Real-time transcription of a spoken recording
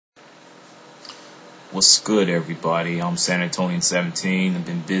What's good, everybody? I'm San Antonian 17. I've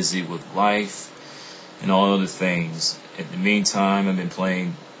been busy with life and all other things. In the meantime, I've been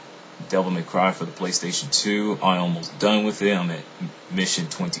playing Devil May Cry for the PlayStation 2. I'm almost done with it. I'm at mission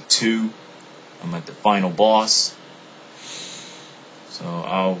 22. I'm at the final boss. So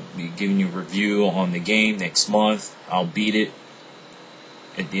I'll be giving you a review on the game next month. I'll beat it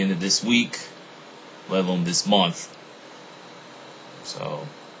at the end of this week, let alone this month. So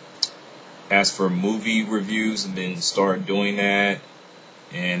as for movie reviews, I've been started doing that,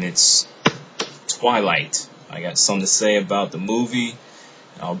 and it's Twilight. I got something to say about the movie.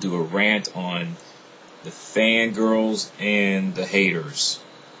 I'll do a rant on the fangirls and the haters.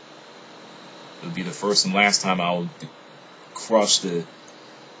 It'll be the first and last time I'll crush the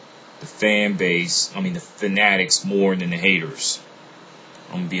fan base, the fanatics more than the haters.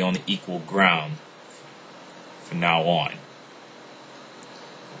 I'm going to be on the equal ground from now on.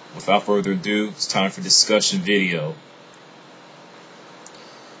 Without further ado, it's time for discussion video.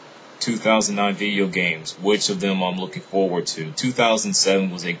 2009 video games. Which of them I'm looking forward to?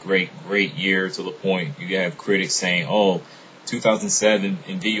 2007 was a great year, to the point you have critics saying, oh, 2007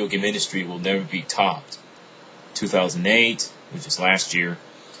 in video game industry will never be topped. 2008, which is last year,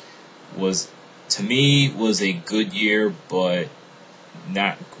 was a good year, but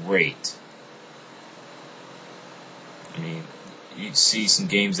not great. You see some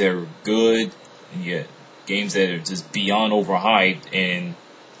games that are good, and yet games that are just beyond overhyped and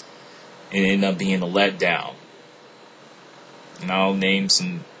end up being a letdown. And I'll name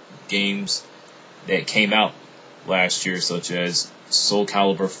some games that came out last year, such as Soul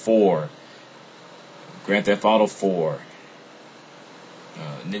Calibur 4, Grand Theft Auto 4,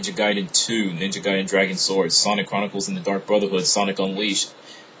 Ninja Gaiden 2, Ninja Gaiden Dragon Sword, Sonic Chronicles in the Dark Brotherhood, Sonic Unleashed,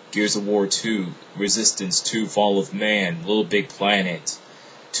 Gears of War 2, Resistance 2, Fall of Man, Little Big Planet,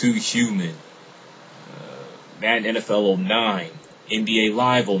 2 Human, Madden NFL 09, NBA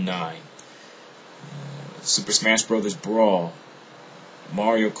Live 09, Super Smash Bros. Brawl,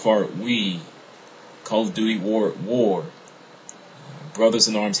 Mario Kart Wii, Call of Duty War at War, Brothers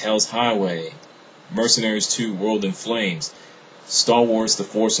in Arms Hell's Highway, Mercenaries 2 World in Flames, Star Wars The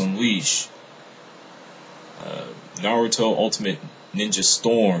Force Unleashed, Naruto Ultimate Ninja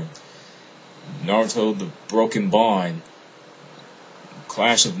Storm, Naruto The Broken Bond,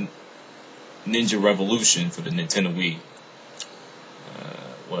 Clash of Ninja Revolution for the Nintendo Wii.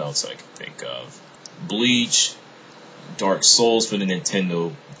 What else I can think of? Bleach, Dark Souls for the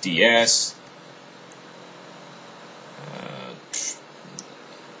Nintendo DS,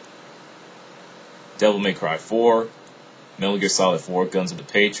 Devil May Cry 4, Metal Gear Solid 4, Guns of the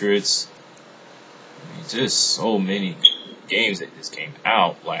Patriots. Just so many games that just came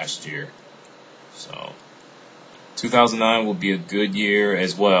out last year. So 2009 will be a good year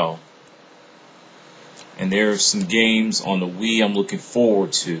as well. And there are some games on the Wii I'm looking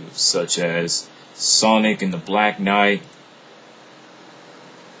forward to, such as Sonic and the Black Knight,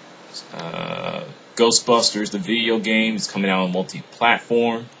 Ghostbusters, the video game, is coming out on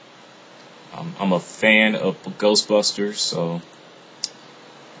multi-platform. I'm a fan of Ghostbusters, so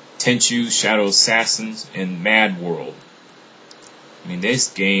Tenchu, Shadow Assassins, and Mad World. This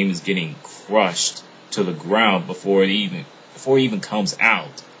game is getting crushed to the ground before it even comes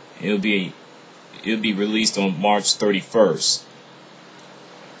out. It'll be released on March 31st.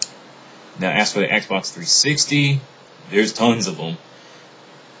 Now, as for the Xbox 360, there's tons of them.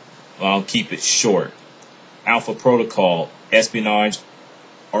 I'll keep it short. Alpha Protocol, espionage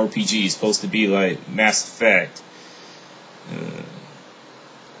RPG, is supposed to be like Mass Effect.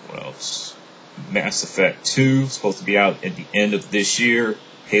 What else? Mass Effect 2 is supposed to be out at the end of this year.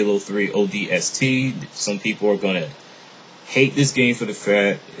 Halo 3 ODST. Some people are going to hate this game for the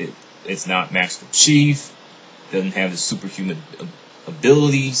fact it's not Master Chief, doesn't have the superhuman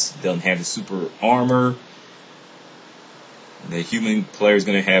abilities, doesn't have the super armor. The human player is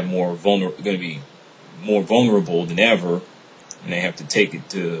going to have be more vulnerable than ever, and they have to take it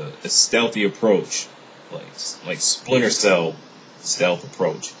to a stealthy approach, like Splinter Cell stealth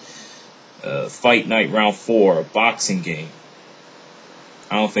approach. Fight Night Round 4, a boxing game.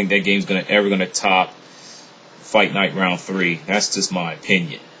 I don't think that game's ever gonna top Fight Night Round 3. That's just my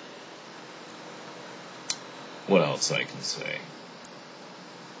opinion. What else I can say?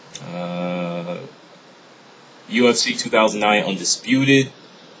 UFC 2009 Undisputed.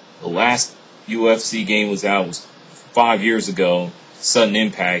 The last UFC game was 5 years ago, Sudden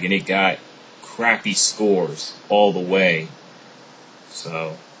Impact, and it got crappy scores all the way.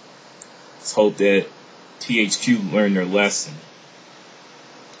 So let's hope that THQ learned their lesson.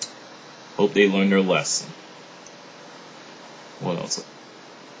 Hope they learned their lesson. What else?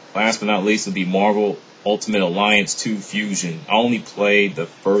 last but not least will be Marvel Ultimate Alliance 2 Fusion. I only played the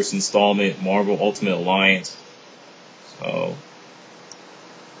first installment, Marvel Ultimate Alliance. So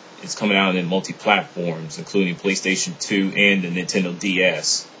it's coming out in multi-platforms, including PlayStation 2 and the Nintendo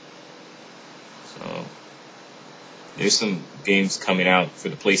DS. So there's some games coming out for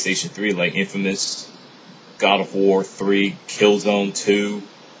the PlayStation 3 like Infamous, God of War 3, Killzone 2,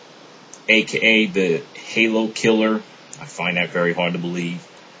 aka the Halo Killer. I find that very hard to believe.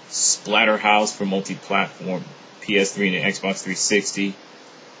 Splatterhouse for multi-platform, PS3 and Xbox 360.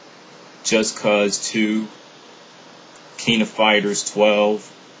 Just Cause 2, King of Fighters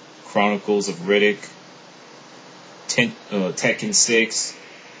 12, Chronicles of Riddick, Tekken 6,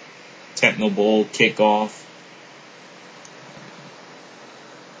 Techno Bowl Kickoff.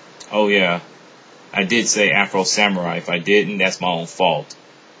 Oh yeah, I did say Afro Samurai. If I didn't, that's my own fault.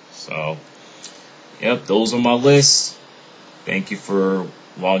 So, yep, those are my lists. Thank you for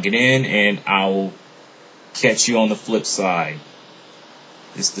logging in, and I will catch you on the flip side.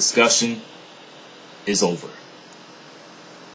 This discussion is over.